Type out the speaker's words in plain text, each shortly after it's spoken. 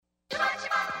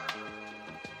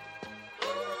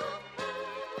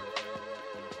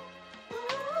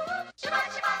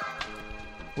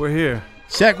We're here.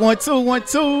 Check 1 2 1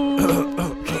 2.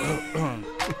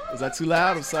 Was that too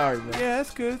loud? I'm sorry, bro. Yeah,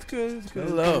 it's good. It's good. It's good.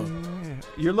 Hello. Yeah.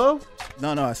 You're low?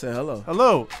 No, I said hello.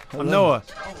 Hello. I'm Noah.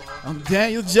 I'm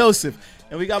Daniel Joseph,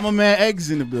 and we got my man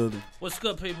Eggs in the building. What's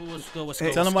good, people? What's good? What's Hey,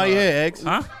 good? tell him what's why you're good? here, Eggs.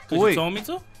 Huh? Because Wait. you told me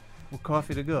to? We're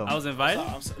coffee to go. I was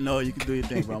invited? No, you can do your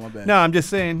thing, bro. My bad. No, I'm just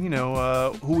saying,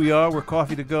 who we are. We're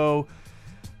Coffee to Go.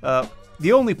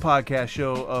 The only podcast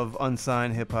show of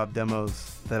unsigned hip-hop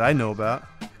demos that I know about.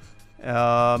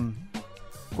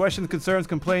 Questions, concerns,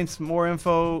 complaints, more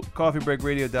info,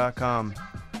 coffeebreakradio.com.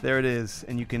 There it is,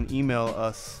 and you can email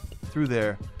us through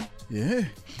there. Yeah.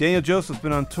 Daniel Joseph's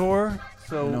been on tour,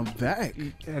 so And I'm back.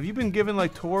 have you been given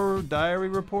like tour diary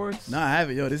reports? No, I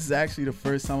haven't. Yo, this is actually the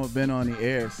first time I've been on the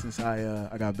air since I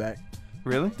got back.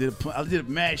 Really? I did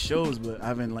mad shows, but I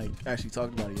haven't actually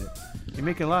talked about it yet. You're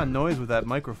making a lot of noise with that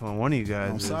microphone. One of you guys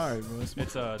I'm is. sorry, bro. It's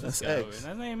that's guy over X.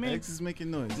 here. That ain't me. X is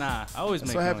making noise. Nah, I always That's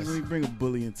make what happens noise. when you bring a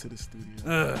bully into the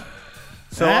studio.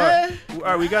 So, all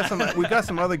right, we got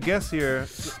some other guests here.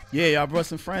 Yeah, I brought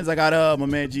some friends. I got my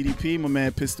man GDP, my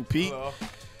man Pistol Pete. Hello.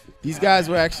 These guys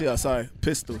were actually,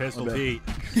 Pistol. Pistol my bad. Pete.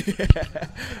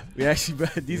 We actually,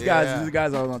 these Yeah.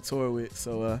 guys I was on tour with,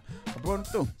 so I brought them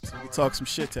through so we can talk some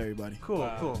shit to everybody.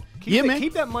 Cool. Yeah, man.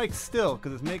 Keep that mic still,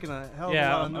 because it's making a hell of a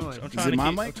Yeah, lot I'm of noise. trying Is to it my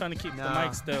keep, mic? I'm trying to keep Nah. the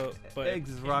mic still. But Eggs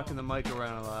is rocking the mic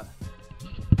around a lot.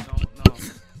 No.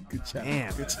 Good job.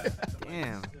 Damn. Good job.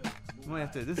 Damn.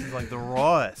 This is like the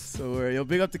rawest. So yo,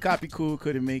 big up to Copy Cool.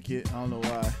 Couldn't make it. I don't know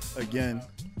why. Again,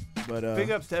 but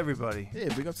Big ups to everybody.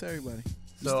 Yeah, big up to everybody.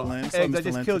 So, Mr. Lance. Eggs, Mr. I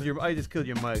just Lance. killed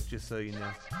your mic, just so you know.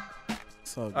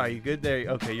 It's all good. Are you good there?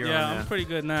 Okay, you're Yeah, on now. I'm pretty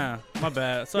good now. My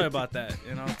bad. Sorry about that.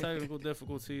 Technical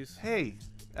difficulties. Hey,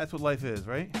 that's what life is,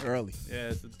 right? Early. Yeah,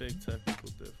 it's a big technical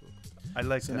difficulty. I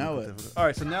like So that. now what? All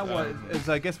right, so now what? Is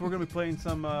I guess we're gonna be playing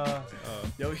some.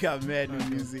 Yo, we got mad new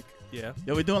music. Yeah.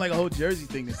 Yo, we're doing like a whole Jersey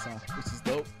thing this time, which is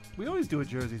dope. We always do a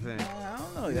Jersey thing. I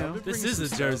don't know, Yeah. yo. We're This bringing is some a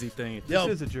stuff. Jersey thing. Yo,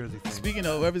 This is a Jersey thing. speaking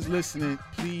of whoever's listening,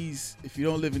 please, if you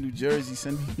don't live in New Jersey,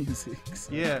 send me music.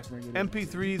 So Yeah, I can bring it in.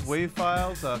 MP3s, WAV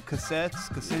files,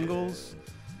 cassettes, singles.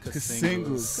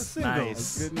 Singles.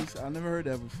 Nice. Goodness, I never heard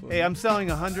that before. Hey, I'm selling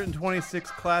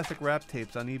 126 classic rap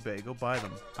tapes on eBay. Go buy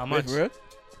them. How Wait, much? for real?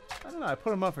 I don't know. I put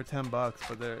them up for $10,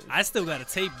 but they're. I still got a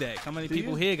tape deck. How many Do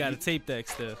people you? here got a tape deck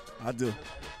still? I do.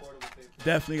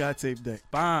 Definitely got a tape deck.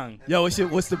 Bang. Yo, what's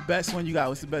the best one you got?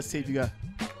 What's the best tape you got?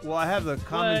 Well, I have the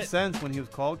Common What? Sense when he was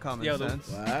called Common Yo,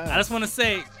 Sense. I Wow. just want to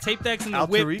say, tape decks in the Al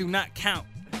whip Tariq? do not count.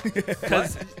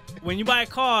 Because when you buy a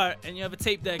car and you have a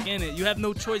tape deck in it, you have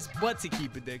no choice but to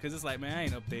keep it there. Because it's like, man, I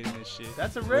ain't updating this shit.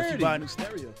 That's a What if rarity. you buy a new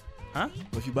stereo? Huh?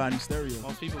 What if you buy a new stereo?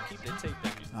 Most people keep their tape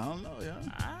deck. I don't know, yeah.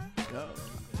 Ah, Yo.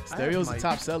 Stereos are my-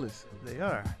 top sellers. They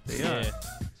are. They yeah. are.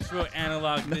 It's real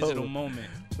analog No. digital moment.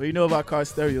 What do you know about car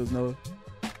stereos, Noah?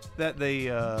 That they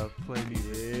play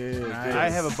music. Yeah. Nice. I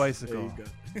have a There bicycle. you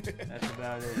go. That's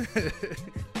about it.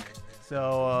 So,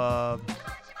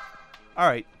 all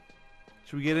right.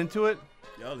 Should we get into it?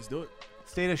 Yo, let's do it.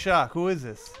 State of Shock. Who is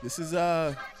this? This is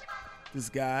this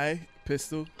guy,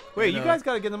 Pistol. Wait, And, you guys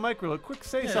got to get in the mic real quick.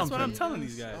 Say Yeah, that's something. what I'm telling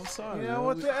these I'm guys. sorry. You know, yo.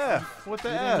 what We- the F? What the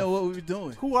We F? didn't know what we were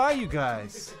doing. Who are you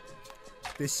guys?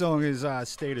 This song is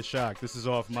State of Shock. This is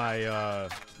off my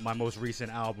my most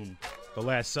recent album, The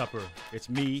Last Supper. It's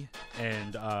me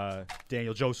and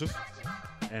Daniel Joseph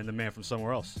and the man from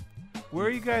somewhere else. Where are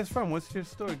you guys from? What's your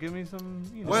story? Give me some.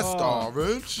 West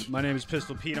Orange. My name is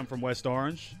Pistol Pete. I'm from West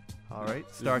Orange. All right.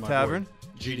 is Star my Tavern.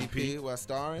 GDP, West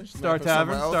Orange. Star Man from somewhere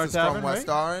Tavern, else Star is Tavern, from West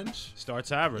Orange. Star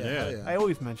Tavern, Yeah, yeah. hell yeah. I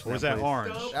always mention Or is that that place.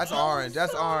 Orange? That's orange.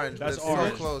 That's orange. That's It's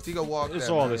orange. so close. You can walk It's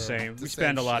there, all man. the same. It's We the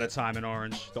spend a same lot of shit. time in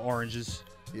Orange. The Oranges.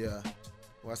 Yeah.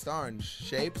 West Orange.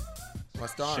 Shape.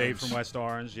 West Orange. Shade from West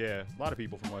Orange. Yeah, a lot of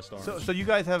people from West Orange. So you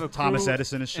guys have a Thomas crew,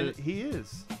 Edison and shit. He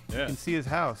is. You Yeah. can see his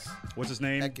house. What's his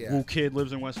name? Heck yeah. Woo Kid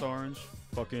lives in West Orange.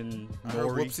 Fucking I heard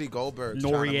Nori. Whoopsie Goldberg.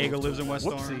 trying to Noriega move lives to- in West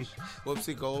Whoopsie. Orange.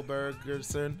 Whoopsie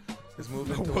Goldbergerson is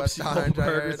moving to Whoopsie West Orange. I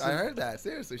Goldbergerson. heard that.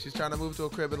 Seriously. She's trying to move to a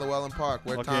crib in Llewellyn Park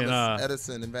where Fucking, Thomas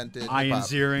Edison invented Ian hip-hop.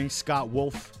 Ziering, Scott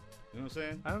Wolf. You know what I'm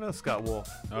saying? I don't know Scott Wolf.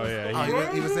 Oh yeah,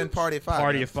 Oh, he was in Party of 5.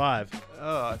 Party of 5.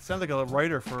 Oh, it sounds like a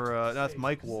writer for. That's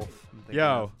Mike Wolf. I'm thinking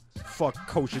Yo, fuck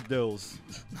Kosher Dills.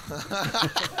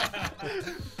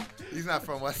 He's not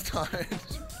from West Orange.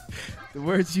 The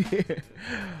words you hear.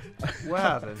 of. What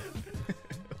happened?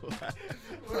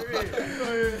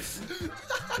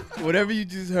 Whatever you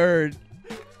just heard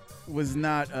was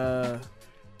not.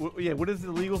 What is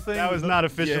the legal thing? That was not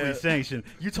officially Yeah. sanctioned.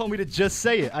 You told me to just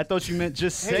say it. I thought you meant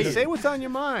just say Hey, it. say what's on your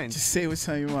mind. Just say what's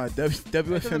on your mind.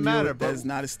 WFMU. matter, That bro. is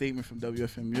not a statement from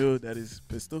WFMU. That is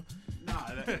Pistol.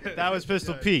 Nah, That was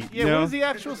Pistol Pete. Yeah, you know? what is the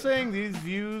actual saying? These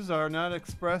views are not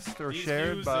expressed or These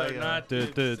shared views by. are not The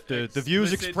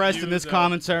views explicit expressed in this views of-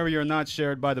 commentary are not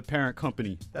shared by the parent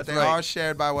company. That's They right. are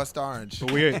shared by West Orange.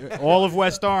 But we all of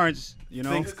West Orange, you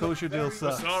know. Thinks kosher deal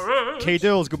sucks. K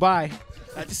Dills, goodbye.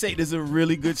 I just say there's a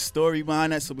really good story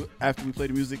behind that. So after we play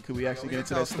the music, could we actually We get can into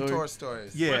tell that some story? tour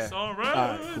stories. Yeah. All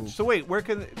right, cool. So wait, where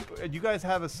can you guys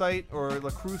have a site or a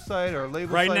crew site or a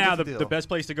label Right site? now, What's the deal? best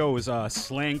place to go is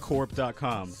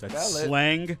slangcorp.com. That's Spell it.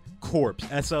 Slang Corp.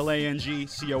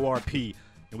 SLANGCORP.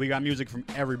 And we got music from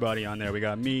everybody on there. We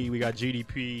got me, we got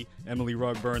GDP, Emily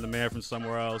Rugburn, the man from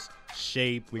somewhere else,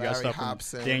 Shape. We got Larry stuff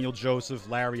Hobson. from Daniel Joseph,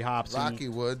 Larry Hobson. Rocky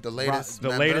Wood, the latest the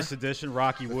member. latest edition,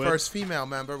 Rocky The Wood. first female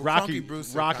member. Rocky Funky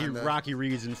Brewster, Rocky kinda. Rocky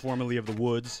Reason, formerly of the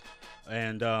Woods.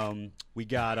 And we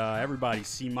got everybody,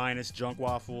 C-, Junk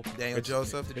Waffle. Daniel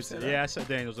Joseph, did you say that? Yeah, I said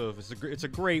Daniel Joseph. It's a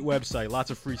great website.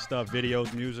 Lots of free stuff,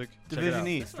 videos, music. Check it Division out.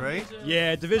 East, right?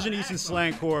 Yeah, Division East and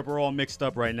Slang Corp are all mixed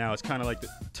up right now. It's kind of like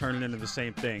turning into the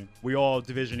same thing. We all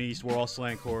Division East. We're all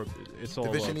Slang Corp. It's all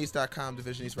DivisionEast.com,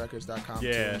 DivisionEastRecords.com.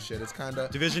 Yeah. Too, and shit. It's kind of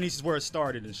Division East is where it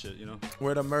started and shit. You know.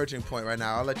 we're at a merging point right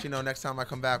now. I'll let you know next time I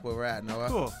come back where we're at,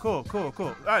 Noah. Cool. All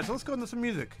right, so let's go into some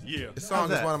music. Yeah. This song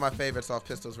How's is that? one of my favorites off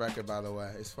Pistols record, by the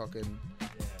way. It's fucking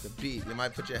the beat. You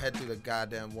might put your head through the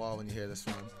goddamn wall when you hear this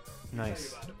one.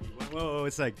 Nice. Whoa,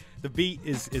 it's like the beat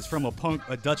is from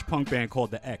a Dutch punk band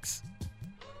called the X.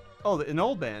 Oh, an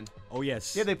old band. Oh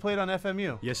yes. Yeah, they played on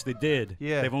FMU. Yes, they did.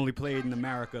 Yeah. They've only played in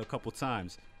America a couple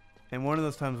times. And one of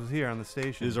those times was here on the It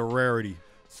station. is a rarity.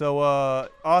 So,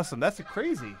 awesome. That's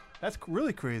crazy. That's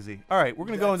really crazy. All right, we're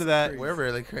going to go into that. We're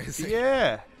really crazy.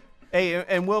 Yeah. Hey,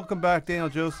 and welcome back, Daniel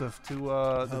Joseph, to the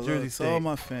Hello Jersey to State. all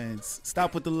my fans.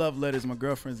 Stop with the love letters. My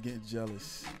girlfriend's getting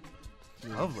jealous.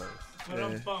 Love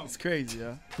letters. Yeah. It's crazy,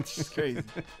 yeah. It's crazy.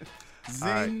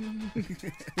 right. Zing.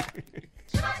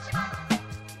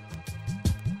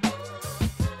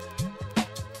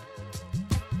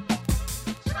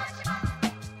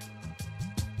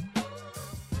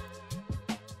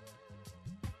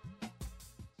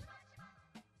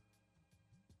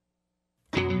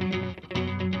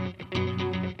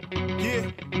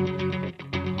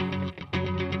 Yeah.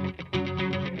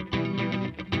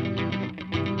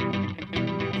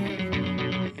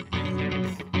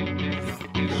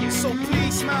 So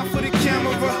please smile for the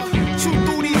camera. Chew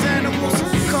through these animals.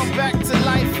 Come back to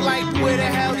life like where the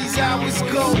hell these hours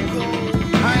go.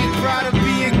 I ain't proud of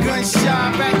being gun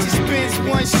shy. Ratchet spins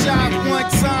one shot, one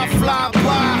time fly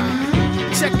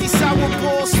by. Check these sour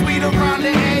balls, sweet around the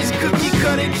edge. Cookie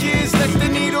cutter kids, let the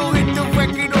needle hit the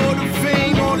record or the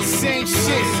vein, all the same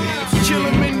shit. Kill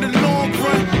 'em in the long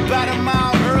run, about a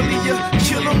mile earlier.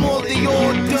 Kill 'em all, they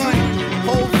all done.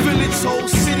 Whole village, whole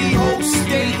city, whole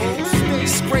state.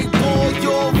 Scrape all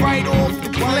y'all right off the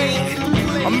plate.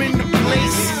 I'm in the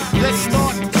place, let's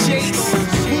start the chase.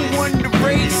 Who won the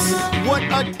race? What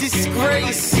a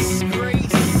disgrace.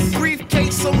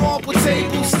 Briefcase on marble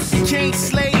tables, can't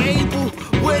slay Abel.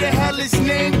 Where the hell his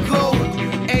name go?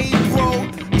 Hey bro,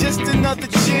 just another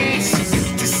chance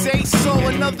to say so.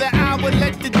 Another hour,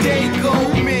 let the day go.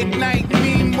 Midnight,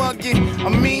 mean mugging. I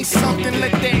mean something,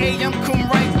 let the AM come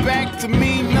right back to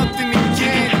mean nothing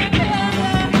again.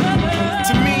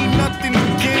 To mean nothing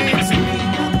again. To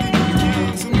mean nothing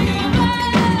again. To mean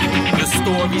nothing again. The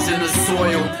stories in the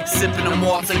soil, sipping them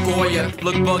off to Goya.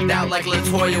 Look bugged out like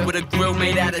LaToya with a grill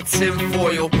made out of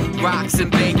tinfoil. Rocks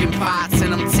and bacon pots,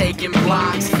 and I'm taking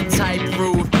blocks. Type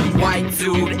rude, white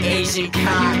dude, Asian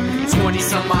cock. 20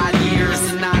 some odd years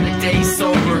and not a day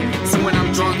sober. So when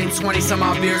I'm drunk in 20 some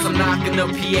odd beers, I'm knocking the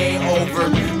PA over.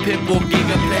 Pitbull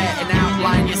gigabet and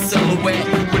outline your silhouette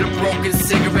with a broken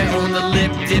cigarette on the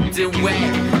lip, dipped in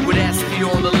wet. With SP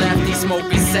on the left, he's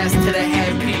smoking cess to the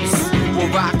headpiece. We'll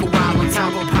rock a while on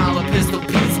top of Pile of Pistol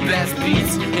Pete's best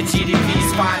beats. And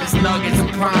GDP's finest nuggets and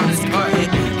promise cutting.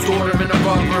 Daughter in a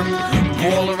rubber,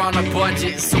 baller on a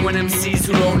budget. So when MCs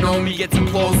who don't know me get too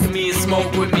close to me and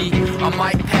smoke with me, I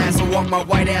might pass and walk my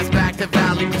white ass back to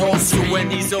Valley Grove. So when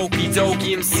these okie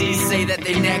dokie MCs say that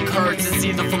they neck hurts, it's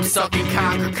either from sucking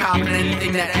cock or copping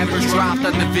anything that ever dropped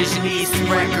on Division East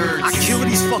Records. I kill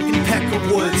these fucking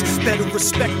peckerwoods. Better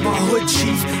respect my hood,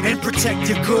 chief, and protect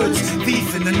your goods.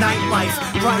 Thief in the nightlife,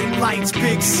 bright lights,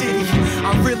 big city.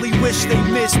 I really wish they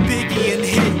missed Biggie and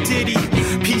hit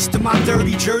Diddy. Peace to my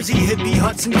dirty Jersey Jersey, hippie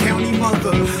Hudson County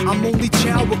mother. I'm only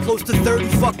child with close to 30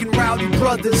 fucking rowdy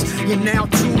brothers. You're now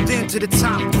tuned in to the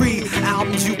top 3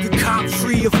 albums you could cop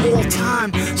free of all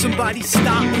time. Somebody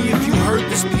stop me if you heard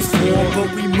this before,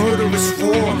 but we murderous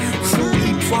raw.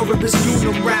 Truly pluribus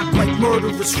unum rap like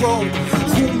murderous row.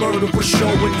 Who murder was show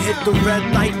and hit the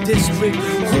red light district?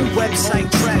 Who website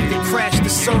tracked and crashed the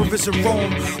servers of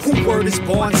Rome? Who word is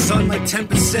born, son, like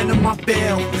 10% of my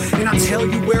bail? And I tell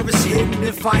you where it's hidden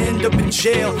if I end up in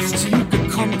jail, so you can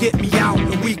come get me out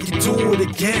and we can do it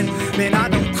again. Man, I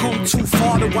don't come too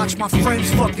far to watch my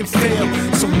friends fucking fail,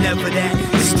 so never that,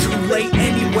 it's too late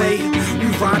anyway. We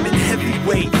rhyming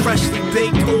heavyweight, freshly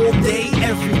baked all day,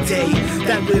 every day.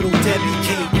 That little Debbie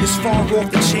cake, as far off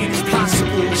the chain as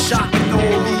possible. Shocking all,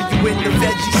 leave you in the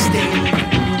veggie state.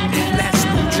 And that's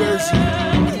New Jersey,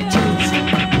 New Jersey.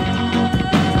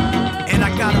 And I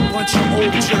got a bunch of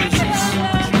old jerseys.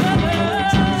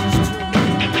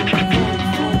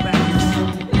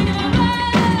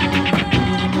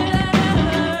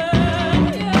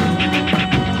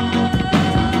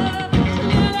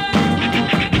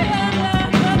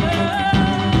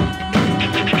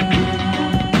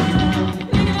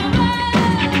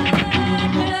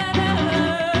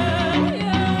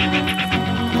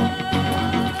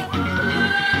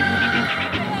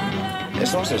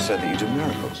 It's also said that you do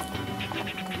miracles.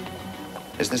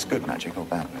 Is this good magic or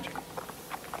bad magic?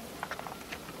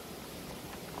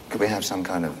 Could we have some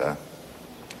kind of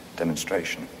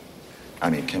demonstration? I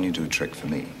mean, can you do a trick for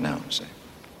me now, say?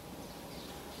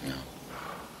 No,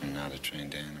 I'm not a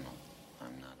trained animal.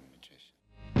 I'm not a magician.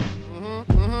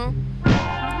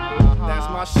 That's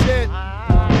my shit.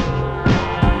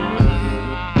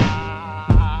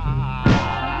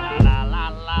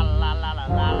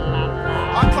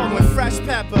 I come with fresh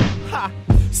pepper, ha.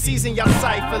 Season your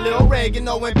cipher, Lil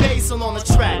Oregano and basil on the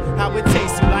track. How it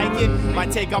tastes, you like it?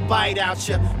 Might take a bite out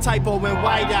ya, typo and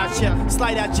white out ya.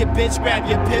 Slide out your bitch, grab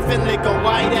your piff and lick a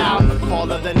white out. Call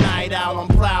her the night out on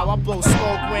plow, I blow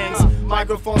smoke rings.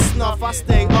 Microphone snuff, I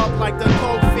stay up like the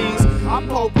coke fiends. I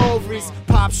poke ovaries,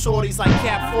 pop shorties like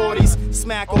Cap 40s.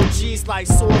 Smack OGs like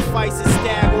sword fights and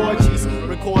stab orgies.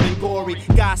 Recording gory,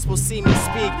 gospel see me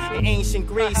speak in ancient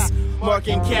Greece.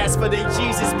 Murking cats for their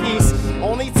Jesus piece.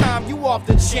 Only time you off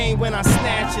the chain when I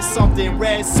snatch is something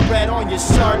red spread on your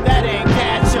shirt. That ain't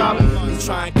catch up. You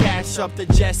try and catch up to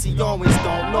Jesse Owens,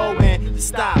 don't know when to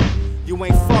stop. You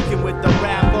ain't fucking with the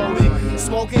rap loaded.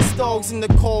 Smoking stoves in the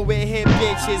cold with hit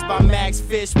bitches by Max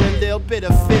Fish with a little bit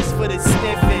of fish for the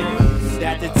sniffing.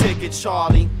 That the ticket,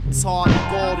 Charlie. It's hard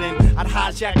and golden. I'd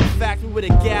hijack the factory with a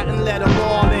gat and let them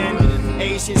all in.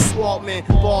 Asian Swaltman,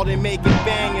 balding, making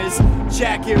bangers.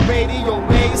 Jacket radio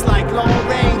waves like Lone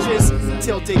Rangers.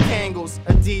 Tilted Kangles,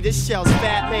 Adidas shells,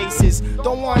 fat laces.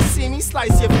 Don't wanna see me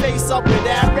slice your face up with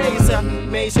that razor.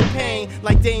 Major pain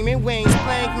like Damon Wayne's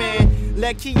Blank Man.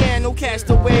 Let Keanu catch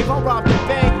the wave, I'll rob the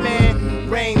bank, man.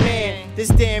 Rain Man, this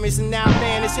damage and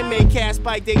outlandish. And make cats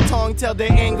bite their tongue till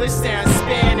their English sounds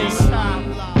Spanish.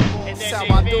 That's how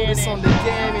I do this on the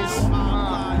damage.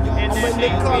 I'm a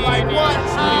nigga like what?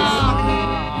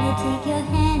 We'll take your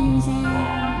hands and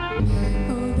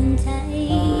hold them tight.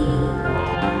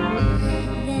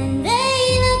 Then they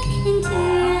look into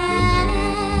your eyes.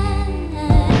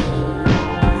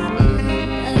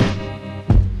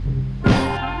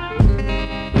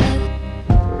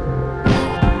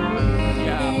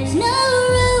 There's no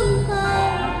room for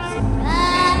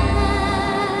surprise.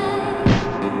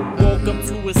 Woke up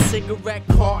to a cigarette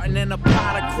carton and a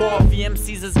pot of coffee.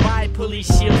 MCs is riot police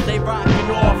shields, they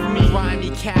rockin' off me. Grimy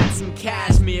cats in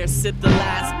cashmere, sip the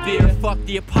last beer. Fuck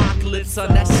the apocalypse, son,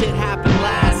 that shit happened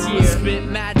last year. Spit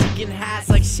magic in hats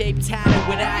like shape tatted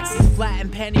with axes.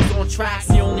 Flattened pennies on tracks,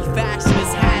 the only fashion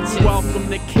is hatchets. Welcome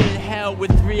to Kid Hell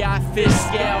with 3-eye fish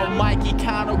scale. Mikey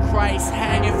Cano Christ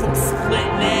hanging from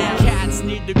split nail. Cats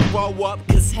need to grow up,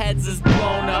 cause heads is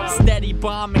blown up. Steady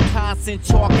bombing, constant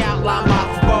chalk outline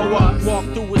my throw up. Walk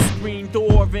through a screen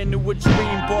door into a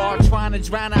dream bar, trying to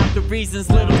drown out the reasons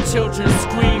little children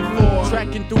scream for.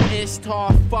 Trekking through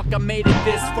Ishtar, fuck, I made it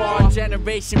this far.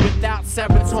 Generation without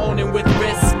serotonin with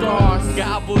wrist scars.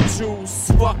 Gobble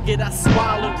juice, fuck it, I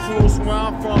swallow cruise. Where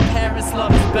I'm from, parents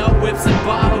love belt whips and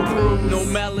bottle brews. No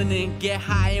melanin, get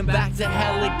high and back to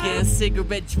hell again.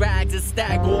 Cigarette drags and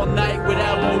stag all night with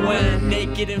LON.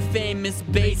 Naked and famous,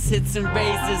 bass hits and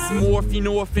razors. Morphine,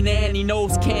 orphan, Annie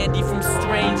knows candy from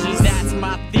strangers. That's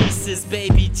my thesis,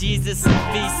 baby Jesus and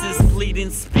thesis. Bleeding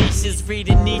species,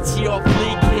 reading Nietzsche off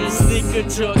leakage. Sneaker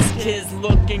jugs, kids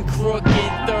looking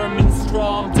crooked. Thurman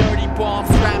strong, dirty bombs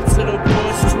strapped to the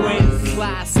Bush twins.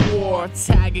 Class war, door.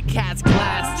 Tag a cat's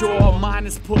glass jaw.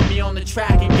 Minus put me on the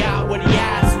track and got what he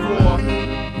asked for.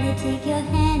 They take your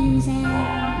hands and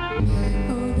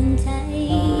hold them tight.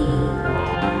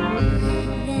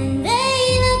 Then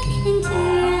they look into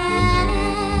your eyes.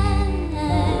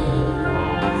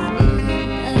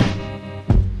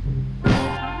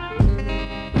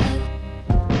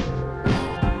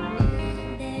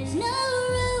 There's no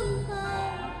room for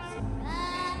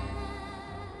surprise.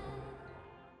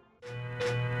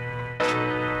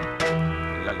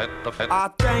 I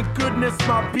thank goodness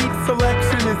my beat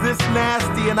selection is this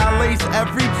nasty, and I lace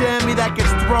every jammy that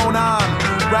gets thrown on.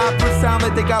 Rappers sound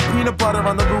like they got peanut butter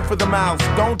on the roof of the mouth.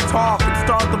 Don't talk and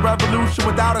start the revolution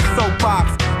without a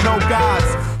soapbox. No gods,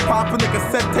 popping the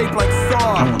cassette tape like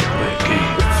Saw.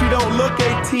 If she don't look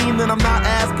 18, then I'm not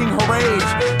asking her age.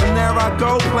 And there I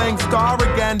go, playing star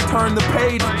again, turn the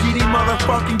page. GD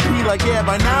motherfucking P, like yeah,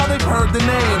 by now they've heard the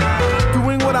name.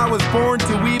 Doing what I was born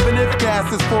to, even if gas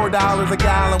is $4 a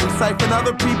gallon. We siphon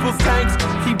other people's tanks,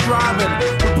 keep driving.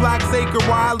 With Black's Acre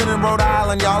Wildin' in Rhode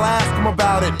Island, y'all ask them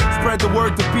about it. Spread the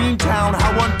word to Beantown,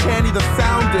 how uncanny the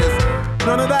sound is.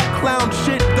 None of that clown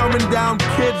shit dumbing down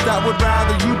kids that would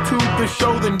rather YouTube the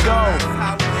show than go.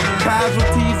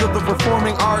 Casualties of the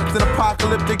performing arts in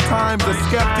apocalyptic times. A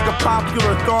skeptic of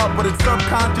popular thought, but it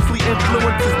subconsciously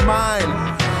influences mine.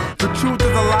 The truth is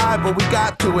a lie, but we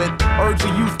got to it. Urge the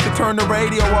youth to turn the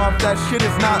radio off, that shit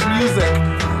is not music.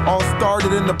 All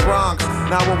started in the Bronx,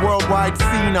 now a worldwide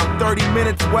scene. I'm 30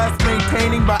 minutes west,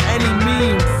 maintaining by any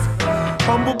means.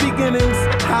 Humble beginnings,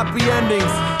 happy endings.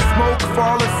 Smoke,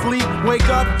 fall asleep, wake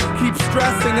up, keep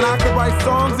stressing. And I could write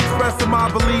songs expressing my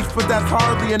beliefs, but that's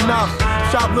hardly enough.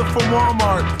 Shoplift for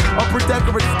Walmart, upper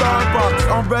decker at Starbucks,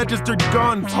 unregistered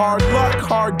guns, hard luck,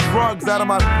 hard drugs. Out of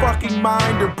my fucking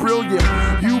mind are brilliant,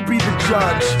 you be the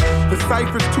judge. The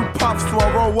cypher's too puffed, so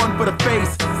I roll one for the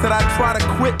face. Said I try to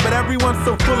quit, but everyone's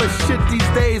so full of shit these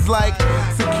days. Like,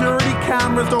 security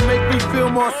cameras don't make me feel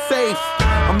more safe.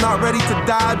 I'm not ready to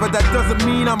die, but that doesn't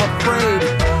mean I'm afraid.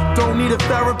 Don't need a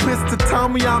therapist to tell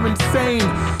me I'm insane.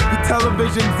 The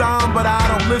television's on, but I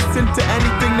don't listen to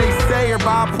anything they say or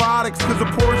buy products, cause a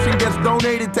portion gets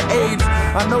donated to AIDS.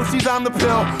 I know she's on the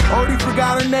pill, already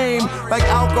forgot her name. Like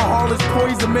alcohol is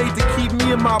poison made to keep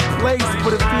me in my place,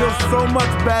 but it feels so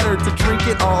much better to drink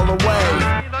it all away.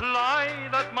 Lie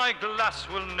that my glass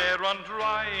will ne'er run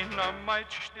dry. Now my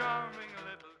charming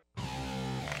little...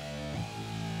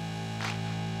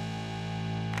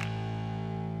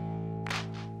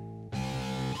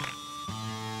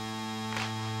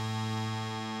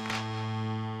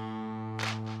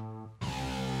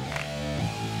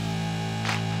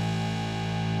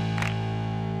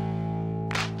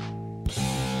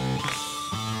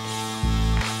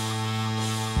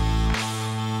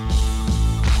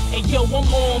 Hey yo, I'm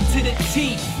armed to the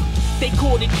teeth. They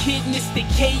call the kid Mr.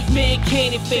 Caveman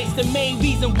Cannon Face. The main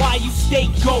reason why you stay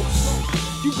ghost.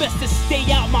 You best to stay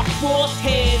out my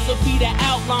crosshairs or be the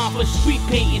outline for street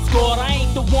painting squad. I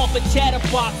ain't the one for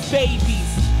chatterbox babies.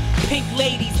 Pink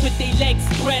ladies with their legs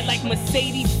spread like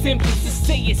Mercedes Simply. To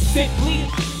say it simply,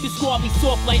 this squad be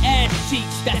soft like ass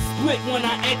cheeks. That split when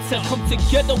I enter, come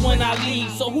together when I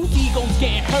leave. So whose ego's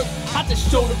getting hurt? I just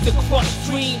showed up to crush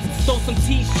dreams. Stole some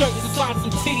t-shirts and find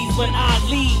some titties when I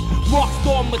leave.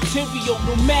 Rockstar material,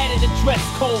 no matter the dress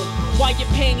code. Why your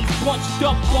panties bunched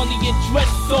up under your dress?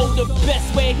 So the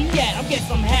best where he at, I guess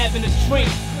I'm having a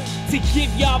drink. To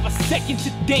give y'all a second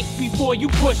to think before you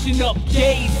pushing up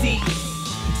daisies.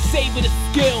 Savor the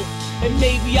skill, and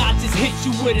maybe I'll just hit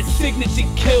you with a signature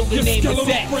kill. The name is X.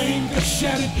 Your brain got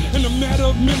shattered in a matter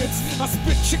of minutes. I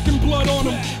spit chicken blood on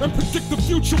him and predict the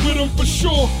future with him for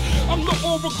sure. I'm the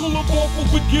oracle of awful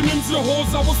beginnings. Your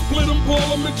hoes, I will split them, ball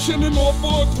them, and chin him off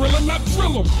for a thrill, and I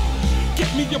drill him.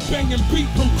 Get me a banging beat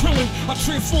from Krillin. I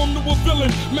transform to a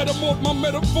villain. Metamorph my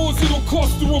metaphors, it'll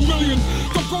cost you $1 million.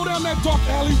 Don't go down that dark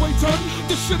alleyway, ton.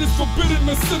 This shit is forbidden.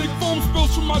 Acidic foam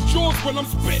spills from my jaws when I'm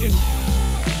spitting.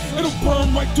 It'll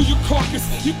burn right through your carcass.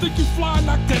 You think you fly,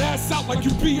 knock that ass out like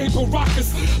you B.A.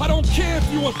 Baracus. I don't care if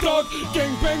you a thug,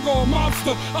 gangbanger or a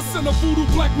mobster. I send a voodoo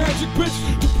black magic bitch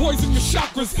to poison your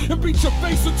chakras and beat your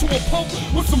face into a pulp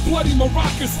with some bloody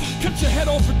maracas. Cut your head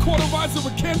off and cauterize it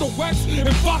with candle wax and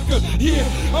vodka. Yeah,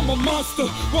 I'm a monster.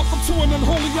 Welcome to an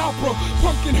unholy opera.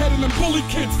 Pumpkin headed and bully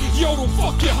kids. Yodel,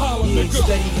 fuck your holler, nigga.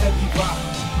 Steady heavy rock,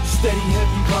 steady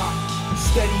heavy rock,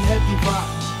 steady heavy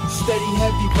rock. Steady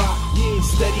heavy rock, yeah,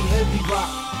 steady heavy rock,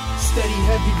 steady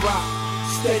heavy rock,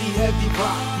 steady heavy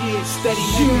rock, yeah, steady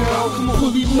heavy rock. Come on.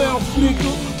 Bully mouth,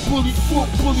 nigga. Bully foot,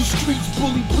 bully streets,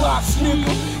 bully blocks,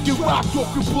 nigga. Get rocked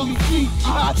off your bully feet.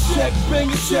 I check, bang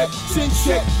a check, 10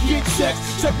 check, get checks.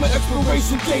 Check my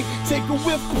expiration date, take a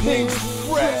whiff, pings.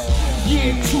 fresh.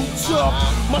 Yeah, too tough.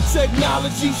 My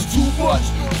technology's too much.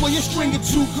 Play a string of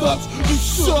 2 cups. You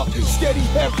suck. Steady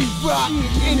heavy rock.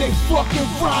 In they fucking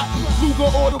rock.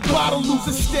 Luger or the bottle, lose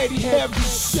a steady heavy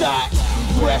shot.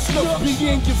 Brass up be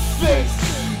in your face.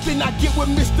 Then I get with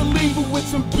Mr.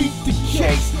 Leibowitz and beat the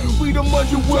case. We the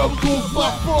underworld goons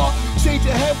by far. Change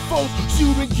your headphones,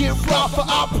 shoot and get robbed for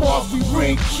our parts. We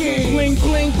ring king. Bling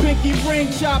bling, pinky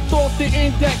ring, chopped off the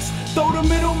index. Throw the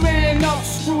middleman up,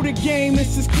 screw the game,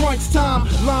 this is crunch time.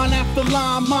 Line after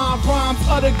line, my rhymes,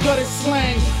 utter gutter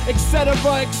slang, etc.,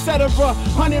 etc.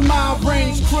 100-mile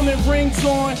range, Krillin rings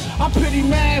on. I pity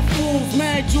mad fools,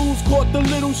 mad Jews caught the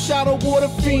little shadow water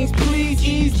fiends. Please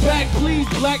ease back, please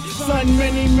black son.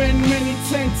 Many men, many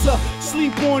tend to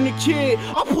sleep on the kid.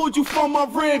 I pulled you from my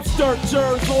ribs, dirt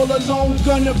jers all alone,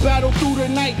 gonna battle through the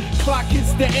night. Clock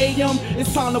hits the AM,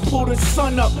 it's time to pull the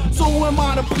sun up. So who am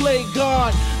I to play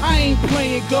God? I ain't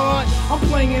playing God, I'm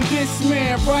playing this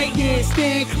man right here.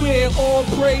 Stand clear, all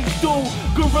praise due.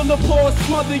 Gorilla paws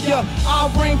smother ya. I'll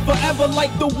reign forever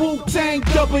like the Wu-Tang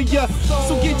W.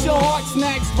 So get your heart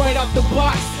snacks right out the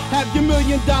box. Have your $1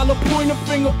 million pointer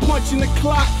finger punching the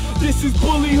clock. This is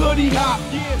Bully Hoodie Hop,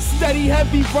 steady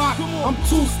heavy rock. I'm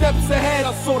 2 steps ahead,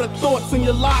 I saw the thoughts in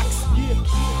your locks.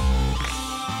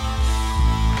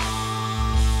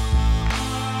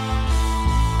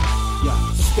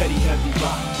 Steady heavy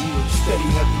rock, yeah, steady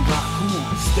heavy rock, come on,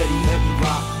 steady heavy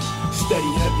rock,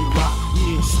 steady heavy rock,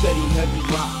 yeah, steady heavy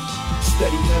rock,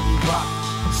 steady heavy rock,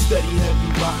 steady heavy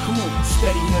rock, come on,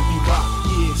 steady heavy rock,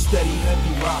 yeah, steady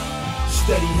heavy rock,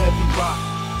 steady heavy rock,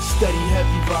 steady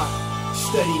heavy rock,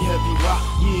 steady heavy rock,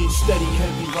 yeah, steady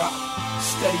heavy rock,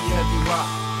 steady heavy rock,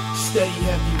 steady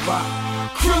heavy rock.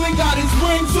 Krillin got his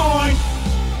rings on.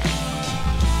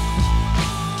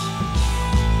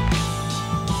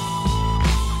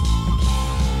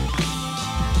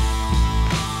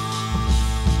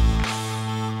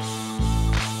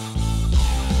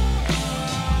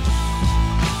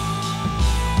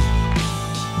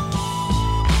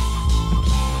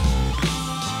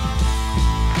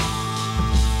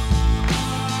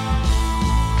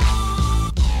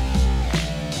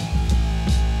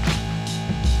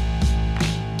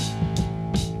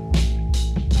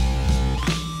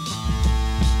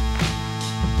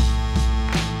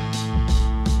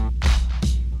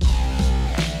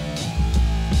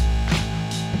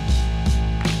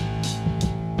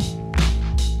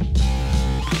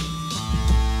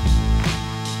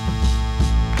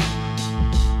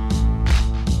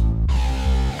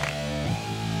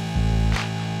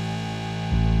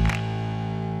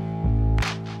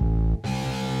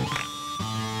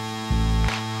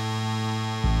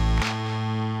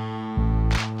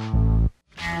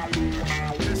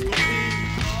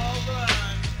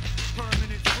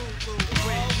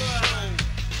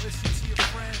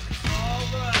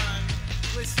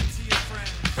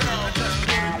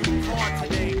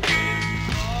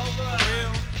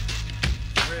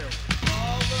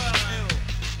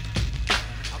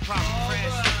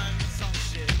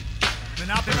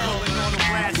 I've been pulling all the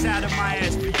brass out of my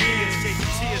ass for years,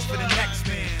 chasing tears for the next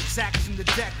man. Sacks in the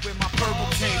deck where my purple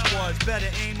tape was, better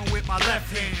aiming with my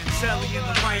left hand. Sally in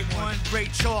the right one,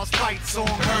 Ray Charles fight song,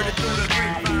 heard it through the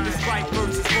grapevine. It's right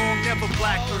versus wrong, never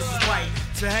black versus white.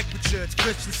 To heck with you, it's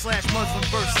Christian / Muslim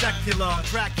versus secular. I'm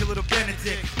Dracula to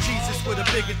Benedict, Jesus with a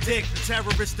bigger dick,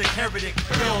 terroristic heretic.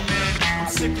 Yo man, I'm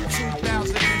sick of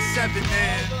 2007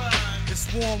 man. This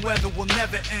warm weather will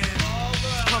never end.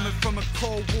 Coming from a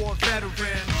Cold War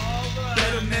veteran.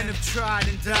 Better men have tried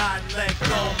and died, let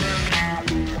go,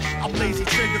 man. I'm lazy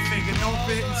trigger finger, known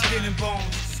for hitting skin and bones.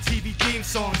 TV theme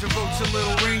songs and wrote your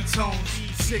little ringtones.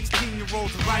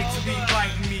 16-year-olds are right to be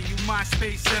biting me. You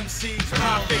MySpace MCs,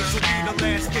 my face will be the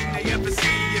last thing they ever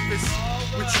see. If it's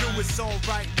with you, it's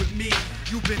alright with me.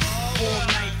 You've been all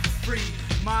night for free.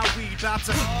 My weed bout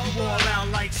to you all out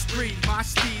like spree. My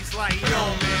steez like, yo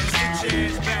man, sit your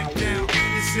ass back down.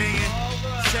 You're saying,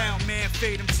 sound man,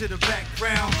 fade him to the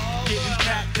background. Getting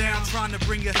pat down, trying to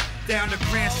bring you down to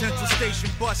Grand Central Station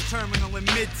bus terminal in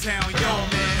Midtown. Yo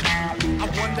man, I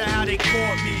wonder how they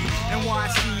caught me and why I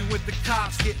see you with the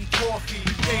cops getting coffee.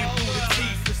 Paying through the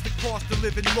teeth, it's the cost of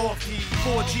living lofty.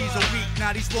 4 G's a week,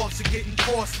 now these lofts are getting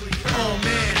costly. Oh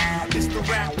man, it's the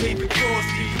rap David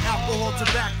Crosby. Alcohol,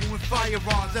 tobacco, and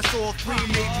firearms, that's all 3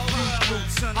 major fruit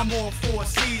groups. Son, I'm all 4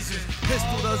 seasons.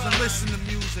 Pistol doesn't listen to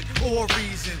music or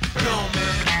reason. Yo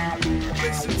man,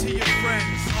 listen to your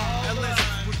friends. LS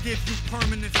will give you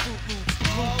permanent fruit loops.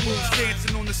 Loop moves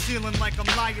dancing on the ceiling like I'm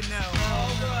Lionel.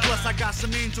 Plus I got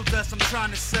some angel dust I'm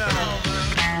trying to sell.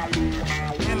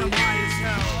 And I'm high as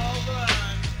hell.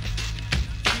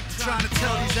 trying to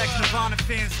tell these ex-Nirvana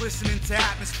fans listening to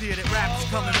Atmosphere that rap is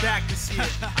coming back this year.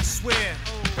 I swear.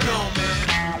 Yo,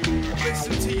 man,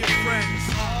 listen to your friends.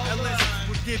 LS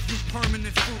will give you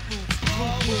permanent Fruit Loops.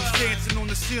 Loop moves dancing on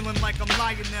the ceiling like I'm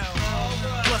Lionel.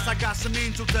 Plus, I got some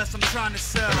angel dust I'm trying to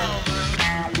sell.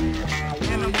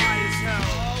 And I'm high as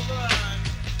hell.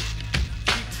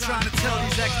 Trying to tell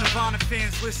these ex-Nirvana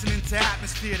fans listening to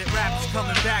Atmosphere that rap is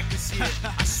coming back this year.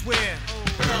 I swear.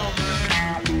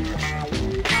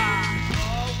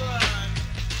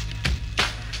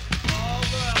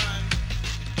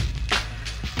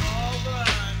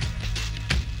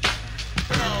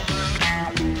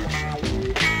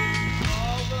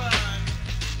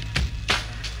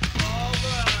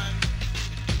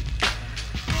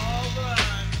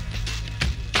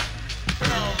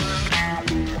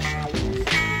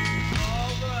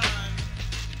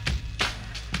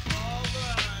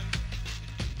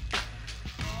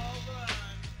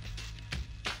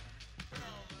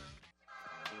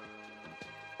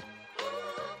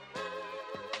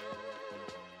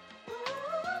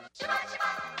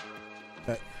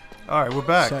 All right, we're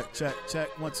back. Check.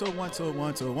 1 2 1 2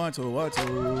 1 2 1 2 1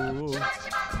 2.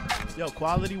 Yo,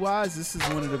 quality wise, this is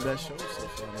one of the best shows so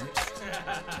far, man.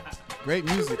 Great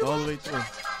music all the way through.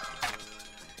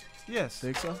 Yes.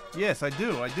 Think so? Yes, I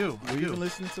do. Were you even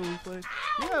listening to what we played?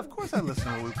 Yeah, of course I listen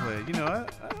to what we played. You know,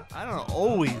 I don't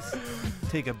always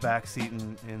take a backseat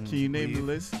and Can you name the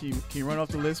list? Can you run off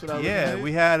the list without looking at Yeah, it?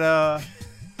 we had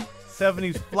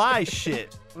 70s fly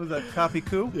shit. What was that, Copy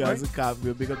Coup? Yeah, right? it's a cop.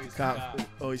 We'll big up the cop.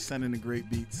 Always sending the great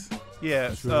beats.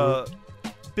 Yeah, Sure.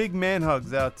 big man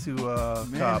hugs out to Cop.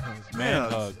 Man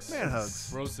hugs. Man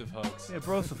hugs. Brosive hugs. Yeah,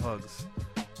 brosive hugs.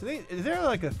 Is there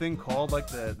like a thing called like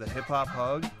the hip hop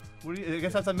hug? What do you, I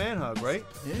guess that's a man hug, right?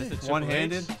 Yeah. That's a Triple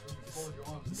One-handed. H.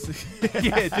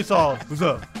 Yeah, it's just all. What's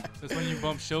up? That's when you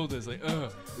bump shoulders, like,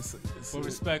 but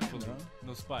respectfully,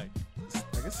 no spike.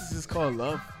 I guess it's just called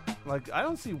love. Like, I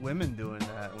don't see women doing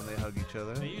that when they hug each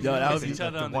other. They usually kiss each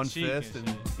other on the one cheek fist and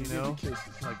and, shit. you know,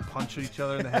 like punch each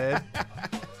other in the head.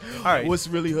 All right. What's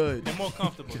really hood? They're more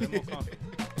comfortable. They're more comfortable.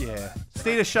 Yeah.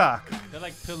 State of Shock. They're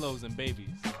like pillows and babies.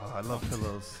 Oh, I love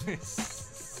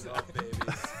pillows. Love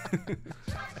babies.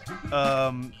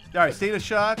 All right. State of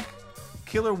Shock.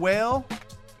 Killer Whale.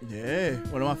 Yeah,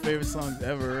 one of my favorite songs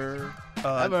ever.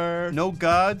 Ever. No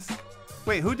Gods.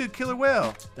 Wait, who did Killer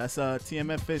Whale? That's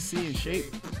TMFSC and Shape.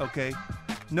 Okay.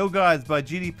 No Gods by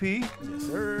GDP. Yes,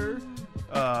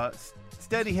 sir.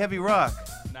 Steady Heavy Rock.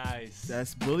 Nice.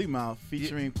 That's Bully Mouth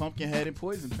featuring Pumpkinhead and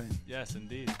Poison Pen. Yes,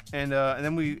 indeed. And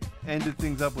then we ended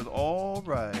things up with All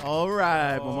Right. All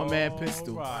Right, by my man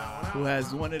Pistol, who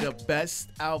has one of the best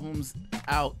albums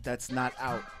out that's not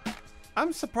out.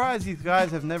 I'm surprised these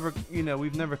guys have never,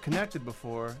 we've never connected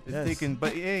before. It's Yes. taken,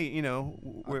 but hey,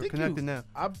 we're connected now.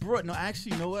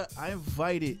 Actually, you know what? I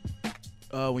invited,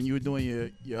 when you were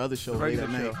doing your other show The late regular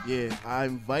at night. show. Yeah, I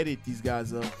invited these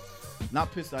guys up.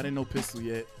 Not Pistol, I didn't know Pistol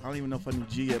yet. I don't even know if I knew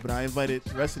G yet, but I invited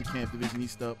the rest of the Camp Division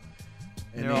East up.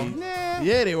 And They're all,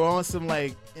 yeah, they were on some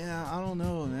like, I don't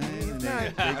know, man. And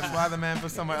That's why the man for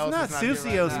somewhere else not is not here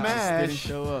Susio right now. Smash. Didn't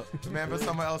show up. The man for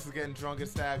somewhere else is getting drunk and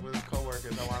stagged with his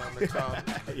coworkers. I want him to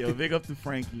come. Yo, big up to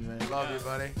Frankie, man. Love you,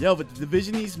 buddy. Yo, but the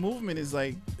Division East movement is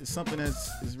like something that's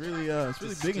is really big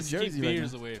in Just Jersey keep right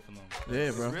beers now. away from them.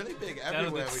 Yeah, bro. It's really big That'll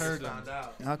everywhere. We deter just them. found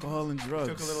out. Alcohol and drugs.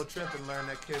 Took a little trip and learned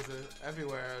that kids are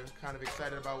everywhere, kind of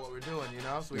excited about what we're doing,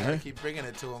 So we Yeah. gotta keep bringing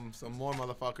it to them, so more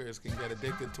motherfuckers can get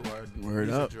addicted to our Word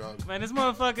music up. drug. Man, this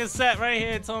motherfucker sat right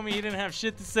here and told me he didn't have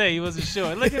shit to say. He wasn't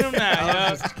sure. Look at him now, I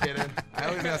yo. was just kidding. I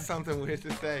always got something weird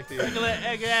to say to you. Look at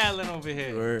Edgar Allan over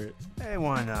here. Word. Hey,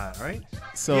 why not, right?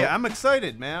 So yeah, I'm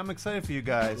excited, man. I'm excited for you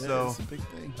guys. Yeah, so, it's a big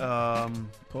thing.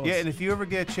 Pause. yeah, and if you ever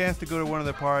get a chance to go to one of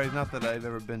their parties, not that I've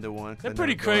ever been to one. 'cause They're I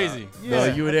pretty never go crazy. out. No,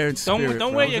 you were there in spirit,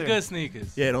 Don't bro. wear your good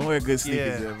sneakers. Yeah, don't wear good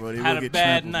sneakers Yeah. there, bro. They Had will a get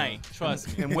bad trampled, night.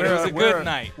 Trust me. And It wear was a good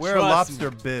night. Wear a Trust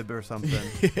lobster me. bib or something.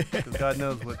 'Cause God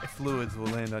knows what fluids will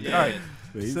land on you. All right.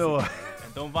 So, And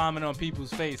don't vomit on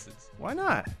people's faces. why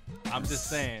not? I'm just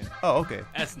saying. Oh, okay.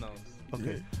 S knows.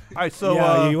 Okay. All right. So,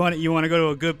 yeah, you want to go to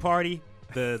a good party?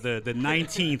 The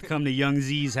 19th, come to Young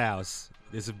Z's house.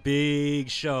 There's a big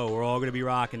show. We're all gonna be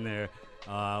rocking there.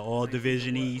 All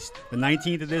Division East. The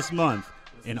 19th of this month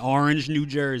in Orange, New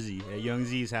Jersey, at Young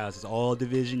Z's house. It's all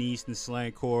Division East and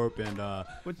Slang Corp. And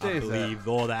What day I is that? believe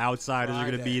all the outsiders are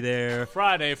gonna be there.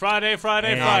 Friday. And,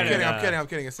 I'm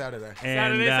kidding. It's Saturday.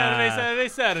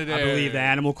 And, Saturday. I believe the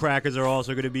Animal Crackers are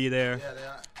also going to be there. Yeah, they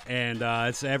are. And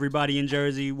it's everybody in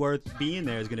Jersey worth being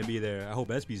there is going to be there. I hope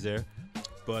SB's there.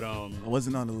 But I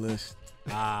wasn't on the list.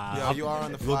 Yo, you are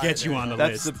on the We'll flyer, get you man. on the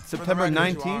That's list. September For the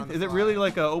record, you are on 19th. the Is it flyer. really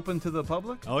like open to the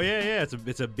public? Oh yeah.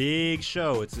 It's a big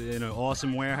show. It's in an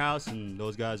awesome warehouse, and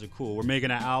those guys are cool. We're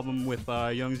making an album with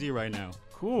Young Z right now.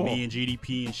 Cool. Me and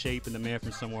GDP and Shape and the man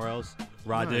from somewhere else.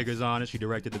 Rod Nice. Digger's on it. She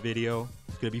directed the video.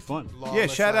 It's gonna be fun. Yeah,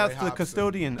 shout out to the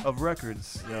custodian of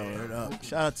records. Yo, word up.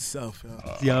 Shout out to Self,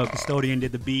 yo. Yo, Custodian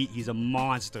did the beat. He's a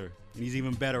monster, and he's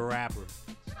even better rapper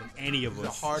than any of The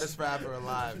us. hardest rapper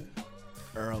alive.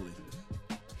 Early.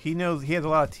 He knows. He has a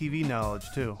lot of TV knowledge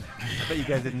too. I bet you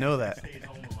guys didn't know that.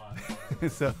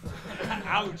 So,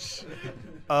 Ouch.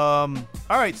 all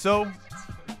right. So,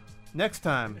 next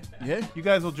time, Yeah. you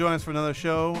guys will join us for another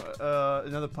show,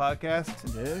 another podcast.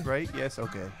 Yeah. Right? Yes.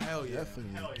 Okay. Hell yeah.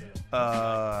 Definitely.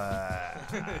 I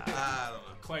don't know.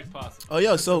 Quite possible. Oh,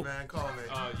 yo, so Man, call me.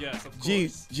 Yes, of G,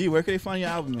 course. where can they find your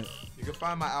album at? You can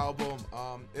find my album.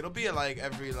 It'll be at like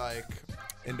every like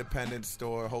independent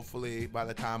store. Hopefully by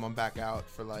the time I'm back out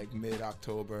for like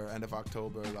mid-October, end of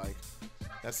October, like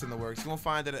that's in the works. You won't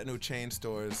find it at no chain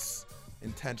stores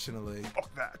intentionally.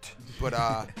 Fuck that. But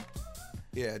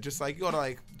yeah, just like you go to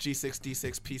like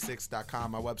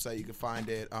G6D6P6.com, my website, you can find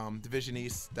it.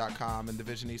 Divisioneast.com and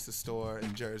Division East store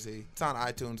in Jersey. It's on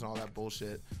iTunes and all that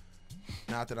bullshit.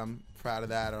 Not that I'm proud of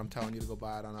that or I'm telling you to go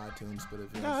buy it on iTunes, but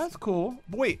if you No, that's cool.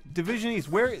 Wait, Division East.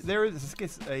 Where there is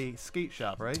a skate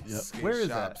shop, right? skate Where is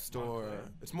shop, that? store,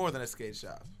 it's more than a skate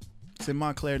shop. It's in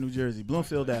Montclair, New Jersey.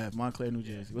 Bloomfield Ave, Montclair, New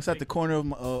Jersey. What's at the corner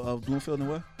of Bloomfield and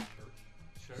what?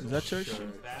 Is that Church?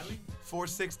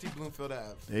 460 Bloomfield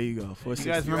Ave. There you go. You 460.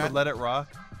 guys remember at- Let It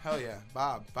Rock? Hell yeah,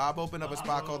 Bob. Bob opened up a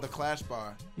spot called the Clash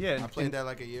Bar. Yeah, I played there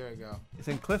like a year ago. It's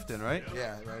in Clifton, right?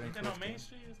 Yeah, right in Ain't that on Main Clifton.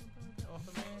 Street or something like that? Off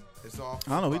of Main? It's off.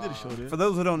 I don't know. We did a show there. For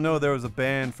those who don't know, there was a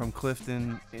band from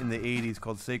Clifton in the 80s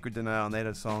called Sacred Denial, and they had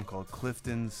a song called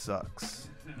Clifton Sucks.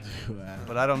 Wow.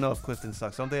 But I don't know if Clifton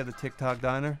sucks. Don't they have the TikTok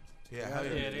Diner? Yeah, hell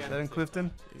yeah. Is that in Clifton?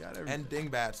 And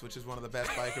Dingbats, which is one of the best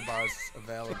biker bars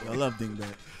available. I love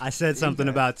Dingbat. I said something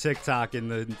about TikTok in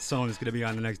the song that's gonna be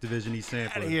on the next Division East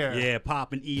sampler. Outta here. Yeah,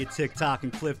 pop and E at TikTok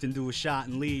and Clifton do a shot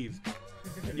and leave.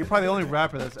 You're probably the only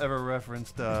rapper that's ever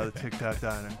referenced the TikTok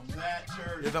Diner.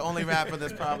 You're the only rapper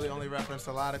that's probably only referenced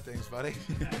a lot of things, buddy.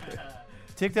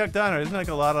 TikTok Diner, isn't like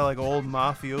a lot of like old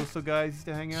mafioso guys used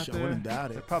to hang out Sure, there? wouldn't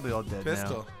doubt it. They're probably all dead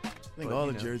Pistol. now. I think But, all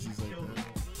you the know. jerseys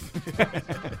like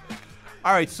that.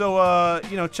 All right, so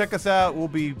check us out. We'll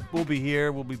be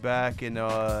here. We'll be back, and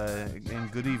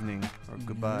good evening or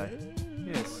goodbye.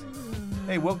 Yes.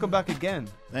 Hey, welcome back again.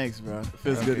 Thanks, bro. It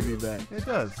feels good to be back. It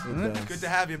does, doesn't it? Good to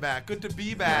have you back. Good to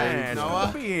be back, Man, Noah.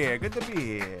 good to be here. Good to be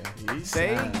here. East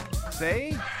Say, side.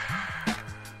 say.